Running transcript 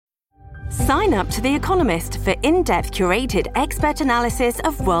Sign up to The Economist for in-depth curated expert analysis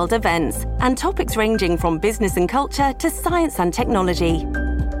of world events and topics ranging from business and culture to science and technology.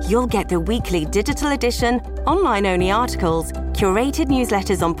 You'll get the weekly digital edition, online-only articles, curated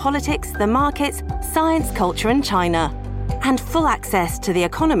newsletters on politics, the markets, science, culture and China, and full access to The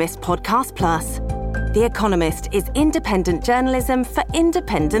Economist Podcast Plus. The Economist is independent journalism for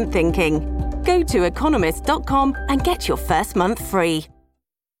independent thinking. Go to economist.com and get your first month free.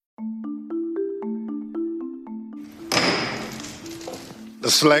 The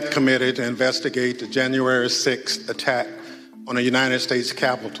Select Committee to investigate the January 6th attack on the United States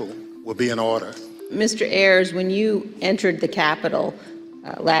Capitol will be in order. Mr. Ayers, when you entered the Capitol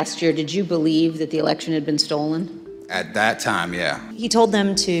last year, did you believe that the election had been stolen? At that time, yeah. He told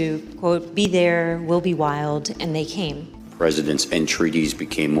them to, quote, be there, we'll be wild, and they came. The president's entreaties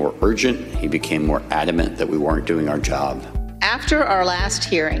became more urgent. He became more adamant that we weren't doing our job. After our last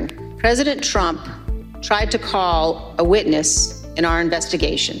hearing, President Trump tried to call a witness in our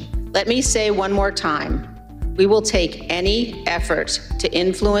investigation. Let me say one more time, we will take any effort to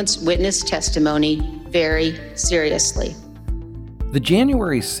influence witness testimony very seriously. The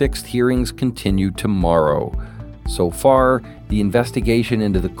January 6th hearings continue tomorrow. So far, the investigation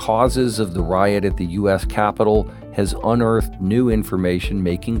into the causes of the riot at the U.S. Capitol has unearthed new information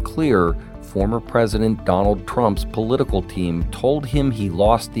making clear former President Donald Trump's political team told him he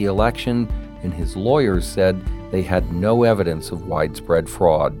lost the election, and his lawyers said they had no evidence of widespread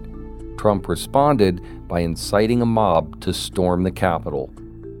fraud. Trump responded by inciting a mob to storm the Capitol.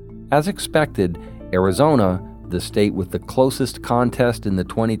 As expected, Arizona, the state with the closest contest in the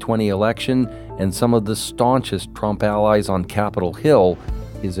 2020 election and some of the staunchest Trump allies on Capitol Hill,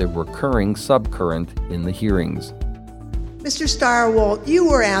 is a recurring subcurrent in the hearings. Mr. Stirewalt, you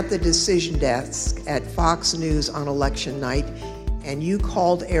were at the decision desk at Fox News on election night, and you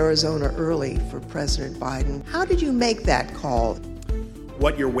called Arizona early for President Biden. How did you make that call?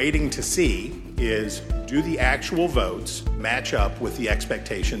 What you're waiting to see is, do the actual votes match up with the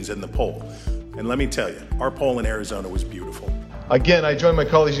expectations in the poll? And let me tell you, our poll in Arizona was beautiful. Again, I join my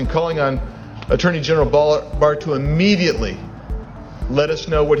colleagues in calling on Attorney General Barr to immediately let us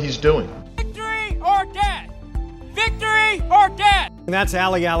know what he's doing. Victory or death! Victory or death! That's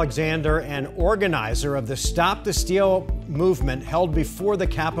Ali Alexander, an organizer of the Stop the Steal movement held before the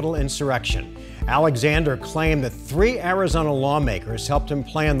Capitol insurrection. Alexander claimed that 3 Arizona lawmakers helped him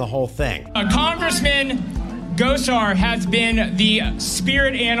plan the whole thing. Congressman Gosar has been the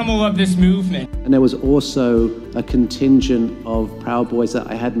spirit animal of this movement. And there was also a contingent of Proud Boys that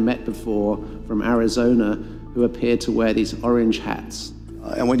I hadn't met before from Arizona who appeared to wear these orange hats.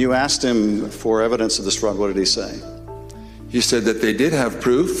 And when you asked him for evidence of this fraud, what did he say? He said that they did have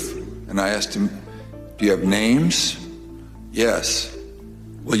proof, and I asked him, do you have names? Yes.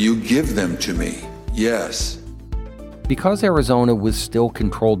 Will you give them to me? Yes. Because Arizona was still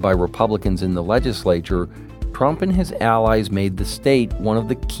controlled by Republicans in the legislature, Trump and his allies made the state one of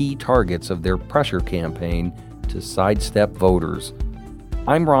the key targets of their pressure campaign to sidestep voters.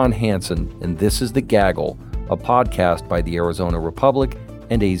 I'm Ron Hansen, and this is The Gaggle, a podcast by the Arizona Republic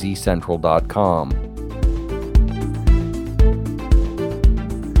and azcentral.com.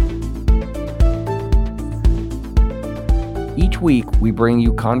 Each week, we bring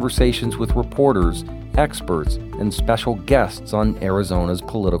you conversations with reporters, experts, and special guests on Arizona's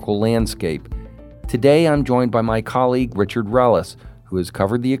political landscape. Today, I'm joined by my colleague, Richard Rellis, who has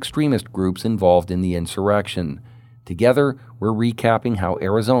covered the extremist groups involved in the insurrection. Together, we're recapping how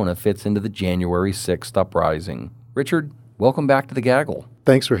Arizona fits into the January 6th uprising. Richard, welcome back to The Gaggle.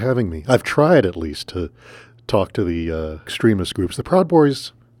 Thanks for having me. I've tried at least to talk to the extremist groups. The Proud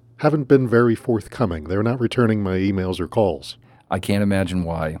Boys haven't been very forthcoming. They're not returning my emails or calls. I can't imagine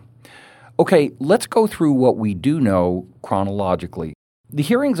why. Okay, let's go through what we do know chronologically. The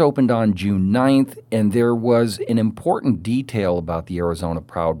hearings opened on June 9th, and there was an important detail about the Arizona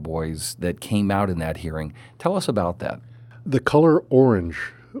Proud Boys that came out in that hearing. Tell us about that. The color orange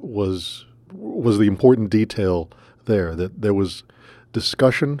was the important detail there, that there was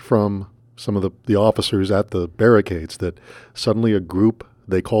discussion from some of the officers at the barricades that suddenly a group,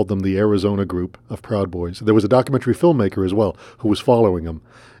 they called them the Arizona group of Proud Boys. There was a documentary filmmaker as well who was following them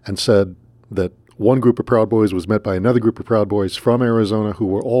and said that one group of Proud Boys was met by another group of Proud Boys from Arizona who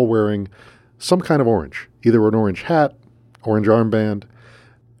were all wearing some kind of orange, either an orange hat, orange armband,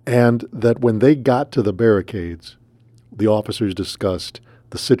 and that when they got to the barricades, the officers discussed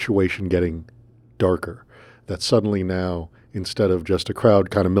the situation getting darker, that suddenly now, instead of just a crowd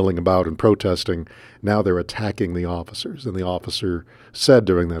kind of milling about and protesting, now they're attacking the officers. And the officer said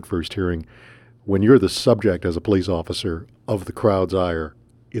during that first hearing, when you're the subject as a police officer of the crowd's ire,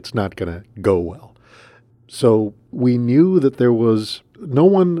 it's not going to go well. So we knew that there was no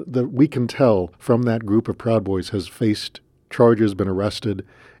one that we can tell from that group of Proud Boys has faced charges, been arrested,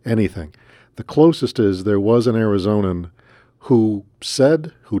 anything. The closest is there was an Arizonan who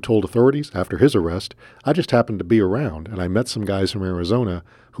told authorities after his arrest, I just happened to be around and I met some guys from Arizona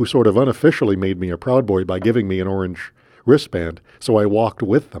who sort of unofficially made me a Proud Boy by giving me an orange wristband, so I walked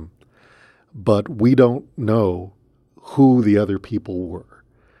with them. But we don't know who the other people were.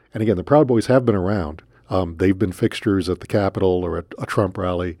 And again, the Proud Boys have been around. They've been fixtures at the Capitol or at a Trump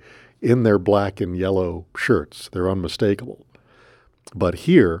rally in their black and yellow shirts. They're unmistakable. But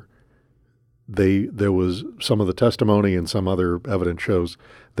here, there was some of the testimony and some other evidence shows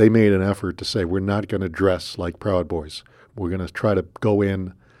they made an effort to say, we're not going to dress like Proud Boys. We're going to try to go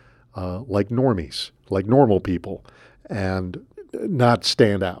in like normies, like normal people, and not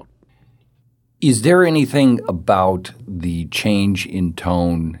stand out. Is there anything about the change in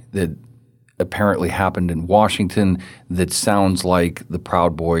tone that apparently happened in Washington that sounds like the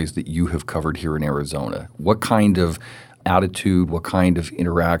Proud Boys that you have covered here in Arizona? What kind of attitude, what kind of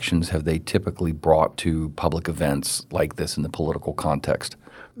interactions have they typically brought to public events like this in the political context?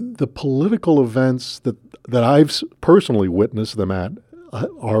 The political events that I've personally witnessed them at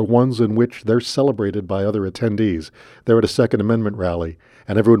are ones in which they're celebrated by other attendees. They're at a Second Amendment rally,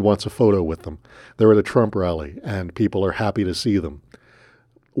 and everyone wants a photo with them. They're at a Trump rally, and people are happy to see them.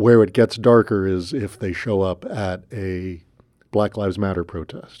 Where it gets darker is if they show up at a Black Lives Matter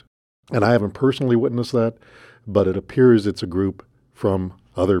protest. And I haven't personally witnessed that, but it appears it's a group from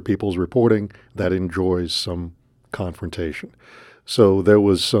other people's reporting that enjoys some confrontation. So there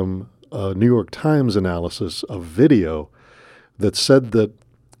was some New York Times analysis of video that said that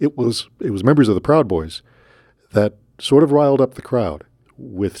it was members of the Proud Boys that sort of riled up the crowd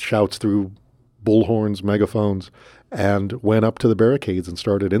with shouts through bullhorns, megaphones, and went up to the barricades and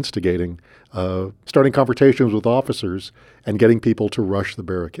started instigating, starting confrontations with officers and getting people to rush the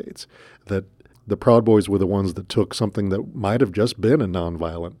barricades. That the Proud Boys were the ones that took something that might have just been a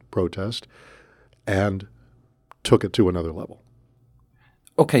nonviolent protest and took it to another level.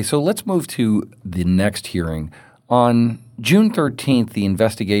 Okay, so let's move to the next hearing. On June 13th, the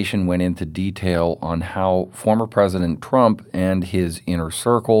investigation went into detail on how former President Trump and his inner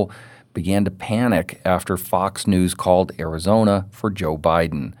circle began to panic after Fox News called Arizona for Joe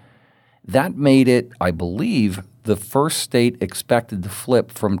Biden. That made it, I believe, the first state expected to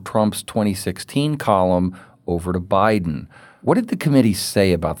flip from Trump's 2016 column over to Biden. What did the committee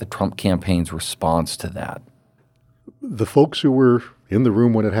say about the Trump campaign's response to that? The folks who were in the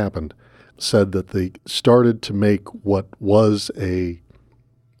room when it happened said that they started to make what was a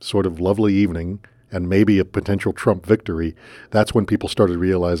sort of lovely evening and maybe a potential Trump victory. That's when people started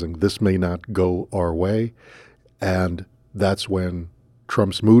realizing this may not go our way. And that's when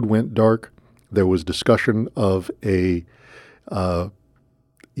Trump's mood went dark. There was discussion of a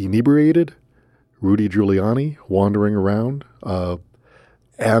inebriated Rudy Giuliani wandering around.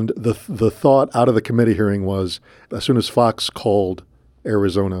 And the thought out of the committee hearing was, as soon as Fox called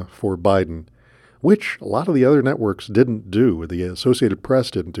Arizona for Biden, which a lot of the other networks didn't do, the Associated Press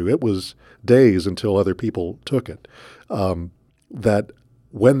didn't do. It was days until other people took it. That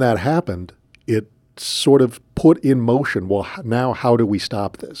when that happened, it sort of put in motion, well, now how do we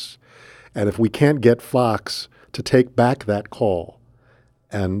stop this? And if we can't get Fox to take back that call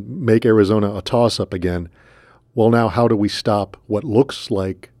and make Arizona a toss-up again, well, now how do we stop what looks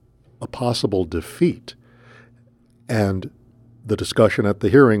like a possible defeat? And the discussion at the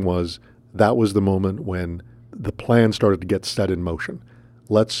hearing was, that was the moment when the plan started to get set in motion.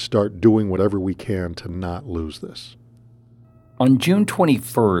 Let's start doing whatever we can to not lose this. On June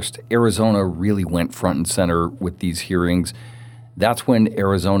 21st, Arizona really went front and center with these hearings. That's when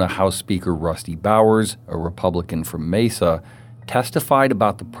Arizona House Speaker Rusty Bowers, a Republican from Mesa, testified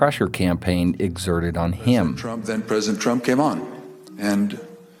about the pressure campaign exerted on him. Then President Trump came on, and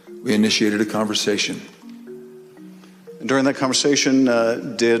we initiated a conversation. And during that conversation,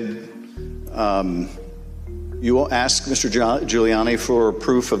 did you ask Mr. Giuliani for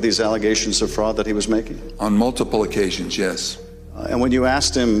proof of these allegations of fraud that he was making? On multiple occasions, yes. And when you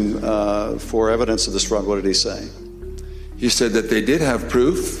asked him for evidence of this fraud, what did he say? He said that they did have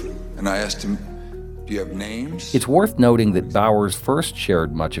proof, and I asked him, do you have names? It's worth noting that Bowers first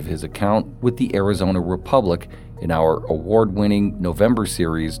shared much of his account with the Arizona Republic in our award-winning November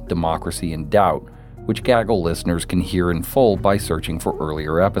series, Democracy in Doubt, which Gaggle listeners can hear in full by searching for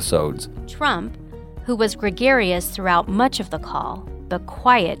earlier episodes. Trump, who was gregarious throughout much of the call, but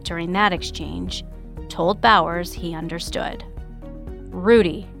quiet during that exchange, told Bowers he understood.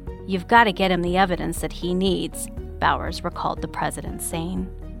 "Rudy, you've got to get him the evidence that he needs," Bowers recalled the president saying.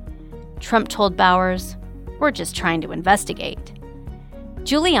 Trump told Bowers, "We're just trying to investigate."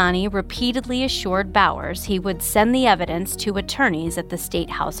 Giuliani repeatedly assured Bowers he would send the evidence to attorneys at the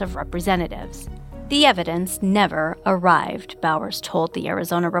State House of Representatives. The evidence never arrived, Bowers told the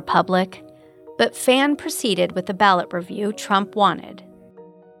Arizona Republic, but Fan proceeded with the ballot review Trump wanted.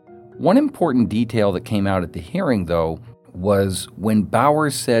 One important detail that came out at the hearing, though, was when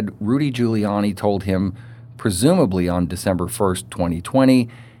Bowers said Rudy Giuliani told him, presumably on December 1st, 2020,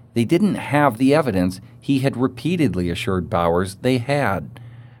 they didn't have the evidence he had repeatedly assured Bowers they had.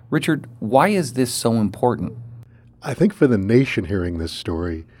 Richard, why is this so important? I think for the nation hearing this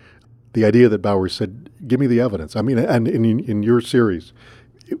story, the idea that Bowers said, give me the evidence. I mean, and in your series,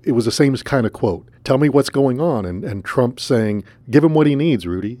 it was the same kind of quote. Tell me what's going on. And Trump saying, give him what he needs,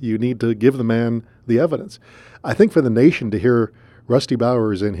 Rudy. You need to give the man the evidence. I think for the nation to hear Rusty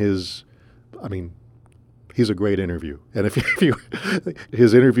Bowers in his, he's a great interview. And if you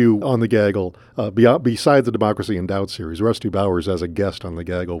his interview on the Gaggle, besides the Democracy in Doubt series, Rusty Bowers as a guest on the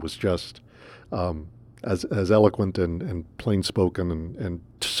Gaggle was just as eloquent and plain spoken. And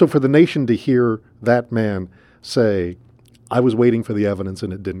so for the nation to hear that man say, I was waiting for the evidence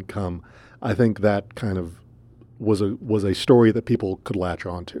and it didn't come, I think that kind of was a story that people could latch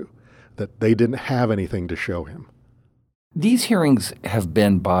onto, that they didn't have anything to show him. These hearings have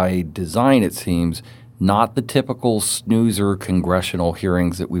been, by design, it seems, not the typical snoozer congressional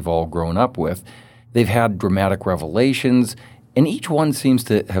hearings that we've all grown up with. They've had dramatic revelations, and each one seems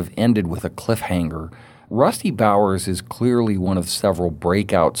to have ended with a cliffhanger. Rusty Bowers is clearly one of several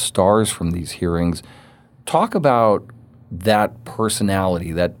breakout stars from these hearings. Talk about that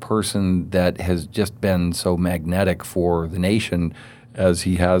personality, that person that has just been so magnetic for the nation as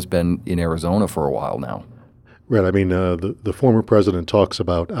he has been in Arizona for a while now. Right. I mean, the former president talks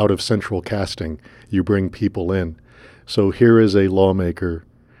about out of central casting, you bring people in. So here is a lawmaker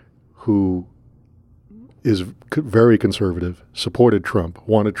who is very conservative, supported Trump,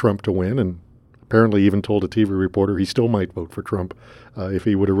 wanted Trump to win, and apparently even told a TV reporter he still might vote for Trump if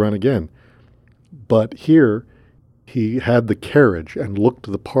he were to run again. But here he had the carriage and looked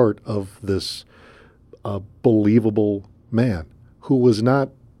the part of this believable man who was not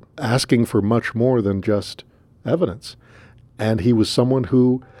asking for much more than just evidence. And he was someone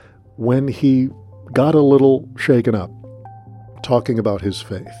who, when he got a little shaken up, talking about his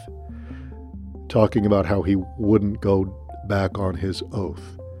faith, talking about how he wouldn't go back on his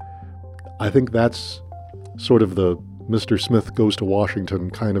oath, I think that's sort of the Mr. Smith goes to Washington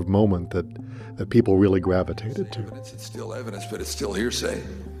kind of moment that people really gravitated to. It's still evidence, but it's still hearsay.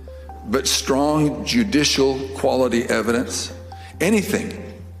 But strong judicial quality evidence,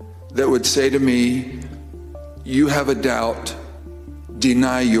 anything that would say to me, you have a doubt,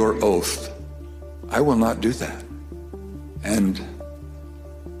 deny your oath, I will not do that. And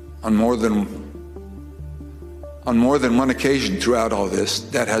on more than one occasion throughout all this,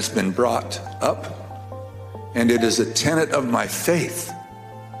 that has been brought up. And it is a tenet of my faith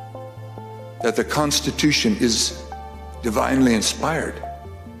that the Constitution is divinely inspired,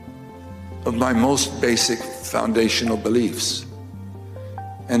 of my most basic foundational beliefs.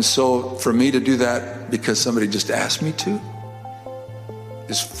 And so for me to do that because somebody just asked me to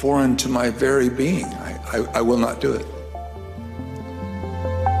is foreign to my very being. I will not do it.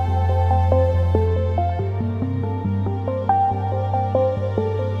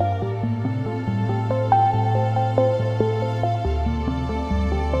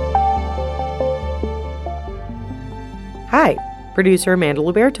 Hi, producer Amanda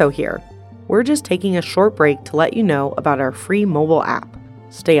Luberto here. We're just taking a short break to let you know about our free mobile app.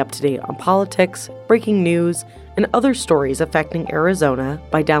 Stay up to date on politics, breaking news, and other stories affecting Arizona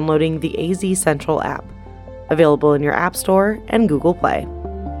by downloading the AZ Central app. Available in your App Store and Google Play.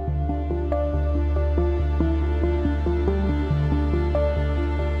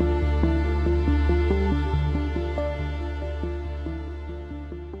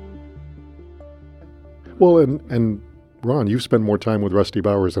 Well, and Ron, you've spent more time with Rusty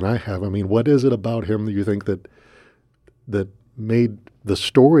Bowers than I have. I mean, what is it about him that you think that made the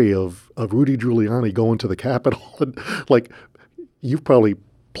story of Rudy Giuliani going to the Capitol? Like, you've probably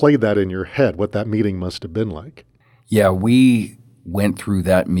played that in your head, what that meeting must have been like. Yeah, we went through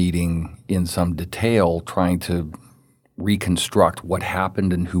that meeting in some detail, trying to reconstruct what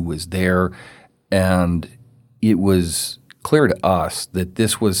happened and who was there. And it was clear to us that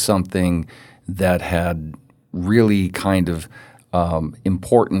this was something that had really kind of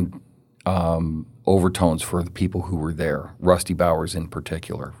important overtones for the people who were there, Rusty Bowers in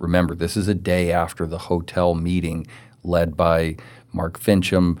particular. Remember, this is a day after the hotel meeting led by Mark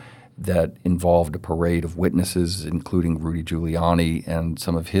Fincham. that involved a parade of witnesses, including Rudy Giuliani and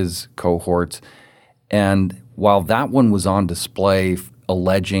some of his cohorts. And while that one was on display,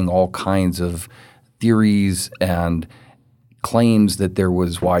 alleging all kinds of theories and claims that there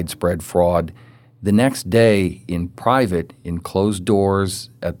was widespread fraud, the next day in private, in closed doors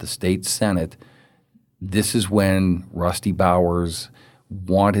at the state Senate, this is when Rusty Bowers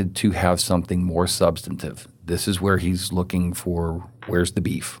wanted to have something more substantive. This is where he's looking for, where's the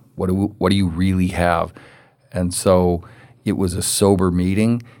beef? What do you really have? And so it was a sober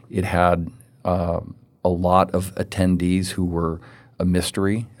meeting. It had a lot of attendees who were a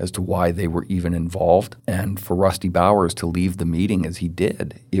mystery as to why they were even involved. And for Rusty Bowers to leave the meeting as he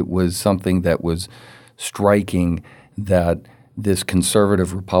did, it was something that was striking, that this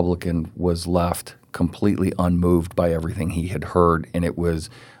conservative Republican was left completely unmoved by everything he had heard, and it was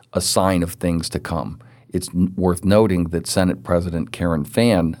a sign of things to come. It's worth noting that Senate President Karen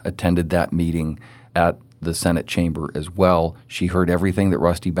Fann attended that meeting at the Senate chamber as well. She heard everything that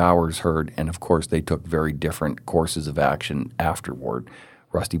Rusty Bowers heard, and of course they took very different courses of action afterward.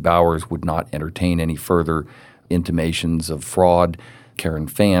 Rusty Bowers would not entertain any further intimations of fraud. Karen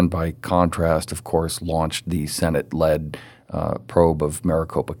Fann, by contrast, of course, launched the Senate-led probe of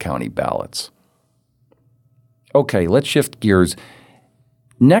Maricopa County ballots. Okay, let's shift gears.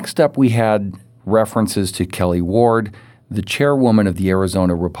 Next up, we had references to Kelly Ward, the chairwoman of the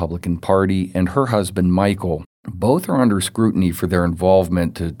Arizona Republican Party, and her husband, Michael. Both are under scrutiny for their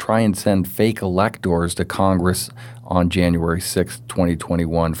involvement to try and send fake electors to Congress on January 6,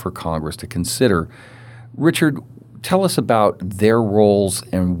 2021 for Congress to consider. Richard, tell us about their roles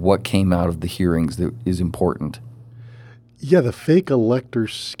and what came out of the hearings that is important. Yeah, the fake elector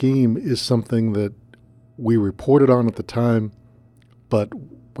scheme is something that we reported on at the time, but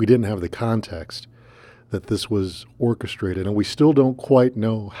we didn't have the context that this was orchestrated, and we still don't quite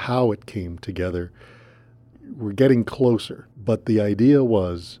know how it came together. We're getting closer, but the idea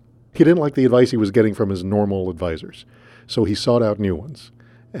was he didn't like the advice he was getting from his normal advisors, so he sought out new ones.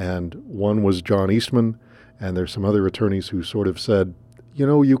 And one was John Eastman, and there's some other attorneys who sort of said, you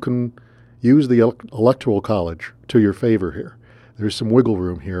know, you can use the Electoral College to your favor here. There's some wiggle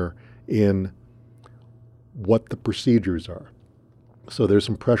room here in what the procedures are. So there's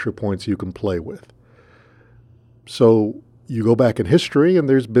some pressure points you can play with. So you go back in history, and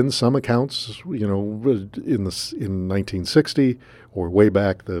there's been some accounts, you know, in 1960 or way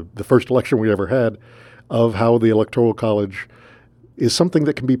back, the first election we ever had, of how the Electoral College is something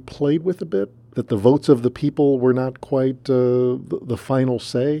that can be played with a bit, that the votes of the people were not quite the final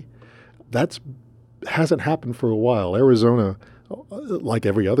say. That hasn't happened for a while. Arizona, like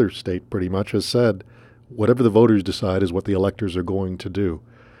every other state pretty much, has said whatever the voters decide is what the electors are going to do.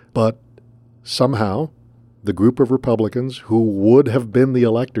 But somehow the group of Republicans who would have been the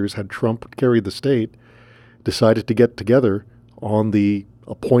electors had Trump carried the state decided to get together on the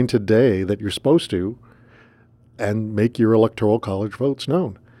appointed day that you're supposed to and make your Electoral College votes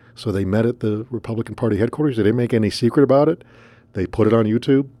known. So they met at the Republican Party headquarters. They didn't make any secret about it. They put it on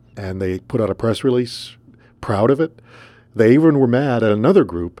YouTube, and they put out a press release proud of it. They even were mad at another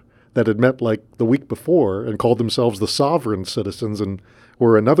group that had met like the week before and called themselves the Sovereign Citizens and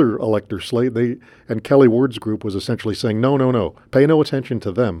were another elector slate. And Kelly Ward's group was essentially saying, no, pay no attention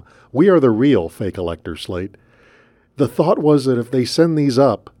to them. We are the real fake elector slate. The thought was that if they send these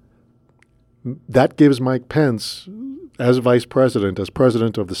up, that gives Mike Pence, as vice president, as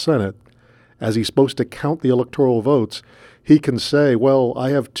president of the Senate, as he's supposed to count the electoral votes, he can say, well, I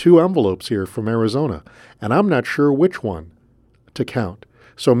have 2 envelopes here from Arizona, and I'm not sure which one to count.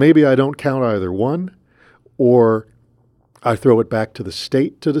 So maybe I don't count either one, or I throw it back to the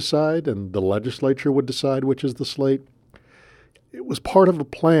state to decide, and the legislature would decide which is the slate. It was part of a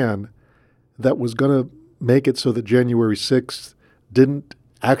plan that was going to make it so that January 6th didn't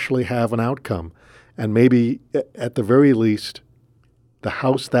actually have an outcome. And maybe, at the very least, the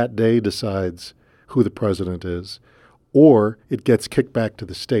House that day decides who the president is, or it gets kicked back to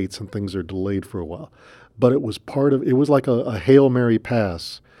the states and things are delayed for a while. But it was like a Hail Mary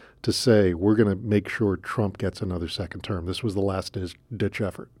pass to say, we're going to make sure Trump gets another second term. This was the last ditch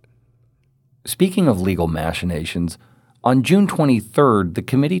effort. Speaking of legal machinations, on June 23rd, the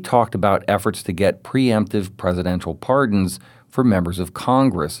committee talked about efforts to get preemptive presidential pardons for members of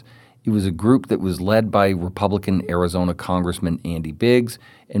Congress. It was a group that was led by Republican Arizona Congressman Andy Biggs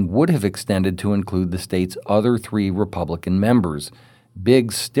and would have extended to include the state's other 3 Republican members.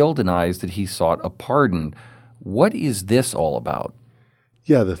 Biggs still denies that he sought a pardon. What is this all about?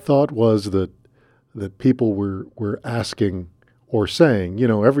 Yeah, the thought was that people were asking or saying,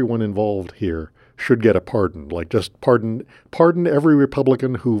 everyone involved here should get a pardon. Like, just pardon every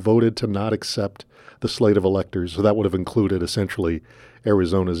Republican who voted to not accept the slate of electors. So that would have included essentially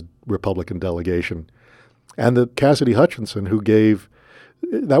Arizona's Republican delegation. And that Cassidy Hutchinson, who gave,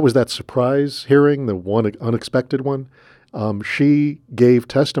 that was that surprise hearing, the one unexpected one. She gave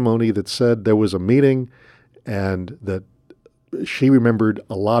testimony that said there was a meeting and that she remembered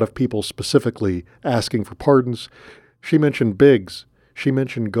a lot of people specifically asking for pardons. She mentioned Biggs. She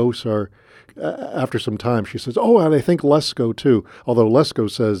mentioned Gosar. After some time, she says, oh, and I think Lesko too, although Lesko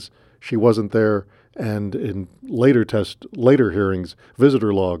says she wasn't there. And in later hearings,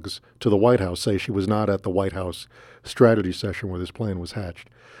 visitor logs to the White House say she was not at the White House strategy session where this plan was hatched.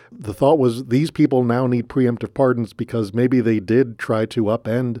 The thought was these people now need preemptive pardons because maybe they did try to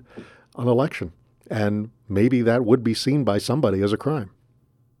upend an election. And maybe that would be seen by somebody as a crime.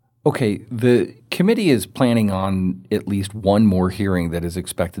 Okay, the committee is planning on at least one more hearing that is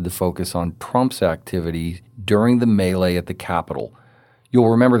expected to focus on Trump's activity during the melee at the Capitol. You'll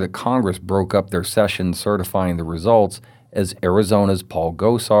remember that Congress broke up their session certifying the results as Arizona's Paul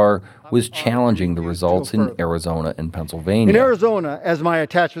Gosar was challenging the results in Arizona and Pennsylvania. In Arizona, as my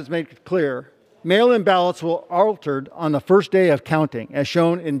attachments make clear, mail-in ballots were altered on the first day of counting, as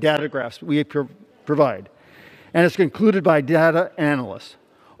shown in data graphs we provide, and it's concluded by data analysts.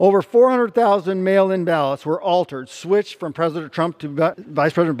 Over 400,000 mail-in ballots were altered, switched from President Trump to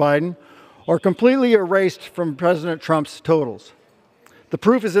Vice President Biden, or completely erased from President Trump's totals. The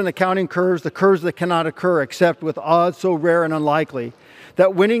proof is in the counting curves, the curves that cannot occur except with odds so rare and unlikely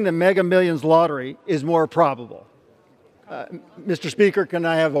that winning the Mega Millions lottery is more probable. Mr. Speaker, can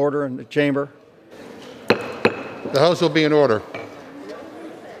I have order in the chamber? The House will be in order.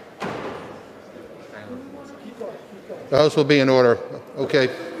 The House will be in order. Okay.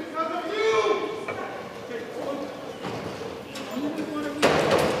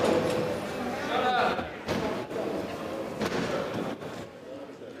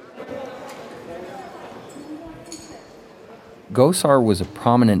 Gosar was a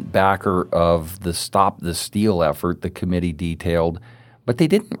prominent backer of the Stop the Steal effort the committee detailed, but they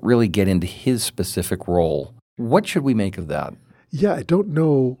didn't really get into his specific role. What should we make of that? Yeah, I don't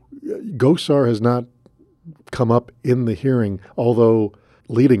know. Gosar has not come up in the hearing, although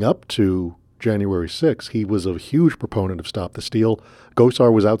leading up to January 6th, he was a huge proponent of Stop the Steal.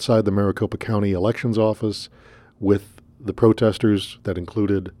 Gosar was outside the Maricopa County Elections Office with the protesters that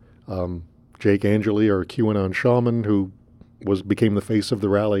included Jake Angeli, our QAnon shaman, who became the face of the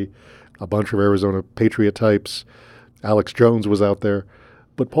rally, a bunch of Arizona patriot types. Alex Jones was out there.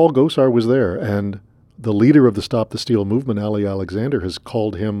 But Paul Gosar was there, and the leader of the Stop the Steal movement, Ali Alexander, has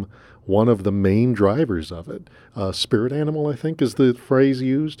called him one of the main drivers of it. Spirit animal, I think, is the phrase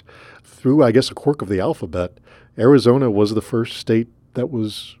used. Through, I guess, a quirk of the alphabet, Arizona was the first state that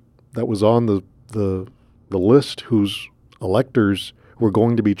was on the list whose electors were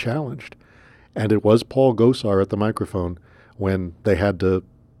going to be challenged. And it was Paul Gosar at the microphone when they had to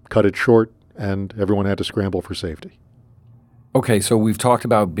cut it short and everyone had to scramble for safety. Okay, so we've talked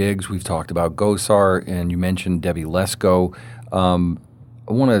about Biggs, we've talked about Gosar, and you mentioned Debbie Lesko.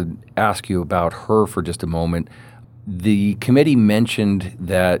 I want to ask you about her for just a moment. The committee mentioned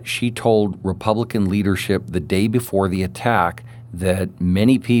that she told Republican leadership the day before the attack that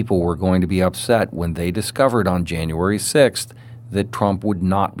many people were going to be upset when they discovered on January 6th that Trump would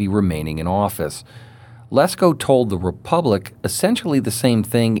not be remaining in office. Lesko told the Republic essentially the same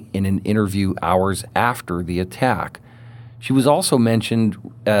thing in an interview hours after the attack. She was also mentioned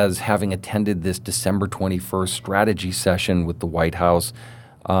as having attended this December 21st strategy session with the White House,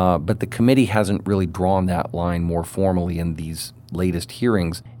 but the committee hasn't really drawn that line more formally in these latest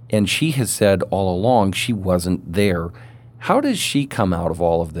hearings, and she has said all along she wasn't there. How does she come out of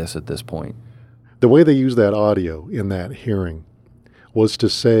all of this at this point? The way they used that audio in that hearing was to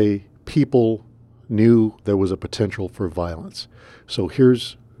say people knew there was a potential for violence. So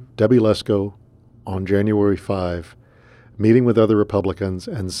here's Debbie Lesko on January 5 meeting with other Republicans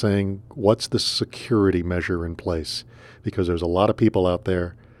and saying, what's the security measure in place? Because there's a lot of people out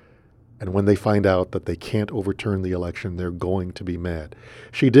there, and when they find out that they can't overturn the election, they're going to be mad.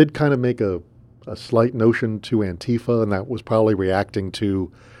 She did kind of make a slight notion to Antifa, and that was probably reacting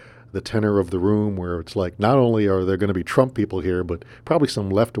to the tenor of the room, where it's like, not only are there going to be Trump people here, but probably some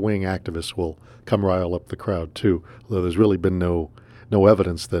left-wing activists will come rile up the crowd too, although there's really been no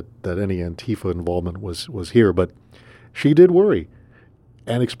evidence that any Antifa involvement was here. But she did worry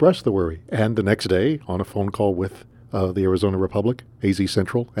and expressed the worry. And the next day, on a phone call with the Arizona Republic, AZ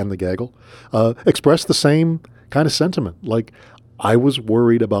Central, and the Gaggle, expressed the same kind of sentiment. Like, I was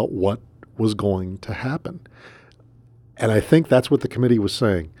worried about what was going to happen. And I think that's what the committee was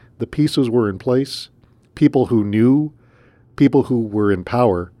saying. the pieces were in place. People who were in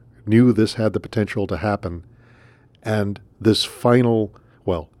power knew this had the potential to happen. And this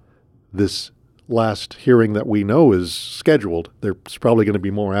this last hearing that we know is scheduled. There's probably going to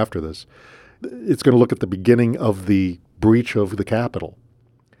be more after this. It's going to look at the beginning of the breach of the Capitol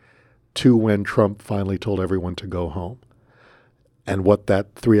to when Trump finally told everyone to go home and what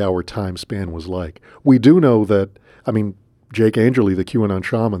that 3-hour time span was like. We do know that, Jake Angerly, the QAnon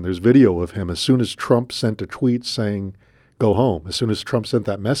shaman, there's video of him as soon as Trump sent a tweet saying, go home. As soon as Trump sent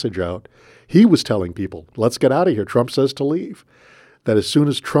that message out, he was telling people, let's get out of here. Trump says to leave. That as soon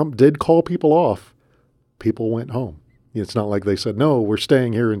as Trump did call people off, people went home. It's not like they said, no, we're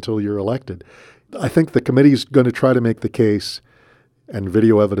staying here until you're elected. I think the committee's going to try to make the case, and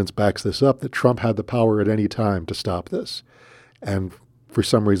video evidence backs this up, that Trump had the power at any time to stop this. And for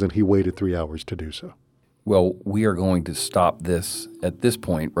some reason, he waited 3 hours to do so. Well, we are going to stop this at this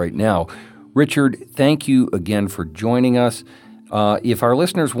point right now. Richard, thank you again for joining us. If our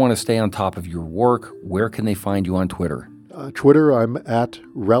listeners want to stay on top of your work, where can they find you on Twitter? Twitter, I'm at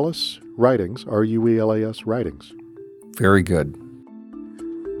Relis Writings, Ruelas Writings. Very good.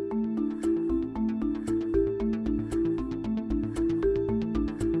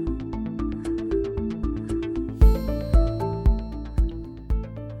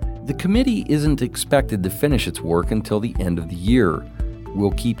 The committee isn't expected to finish its work until the end of the year.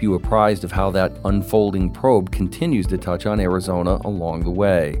 We'll keep you apprised of how that unfolding probe continues to touch on Arizona along the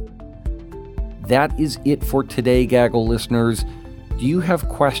way. That is it for today, Gaggle listeners. Do you have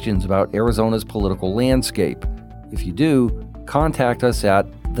questions about Arizona's political landscape? If you do, contact us at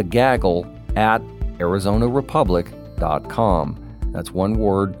thegaggle@arizonarepublic.com. That's one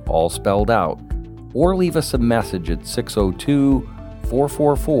word, all spelled out. Or leave us a message at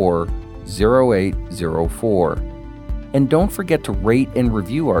 602-444-0804. And don't forget to rate and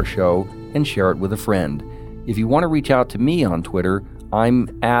review our show and share it with a friend. If you want to reach out to me on Twitter, I'm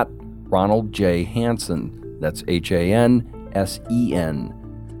at Ronald J. Hansen. That's Hansen.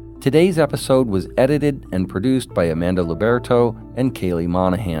 Today's episode was edited and produced by Amanda Liberto and Kaylee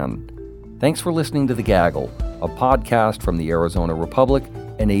Monahan. Thanks for listening to The Gaggle, a podcast from the Arizona Republic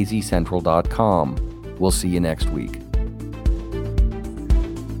and azcentral.com. We'll see you next week.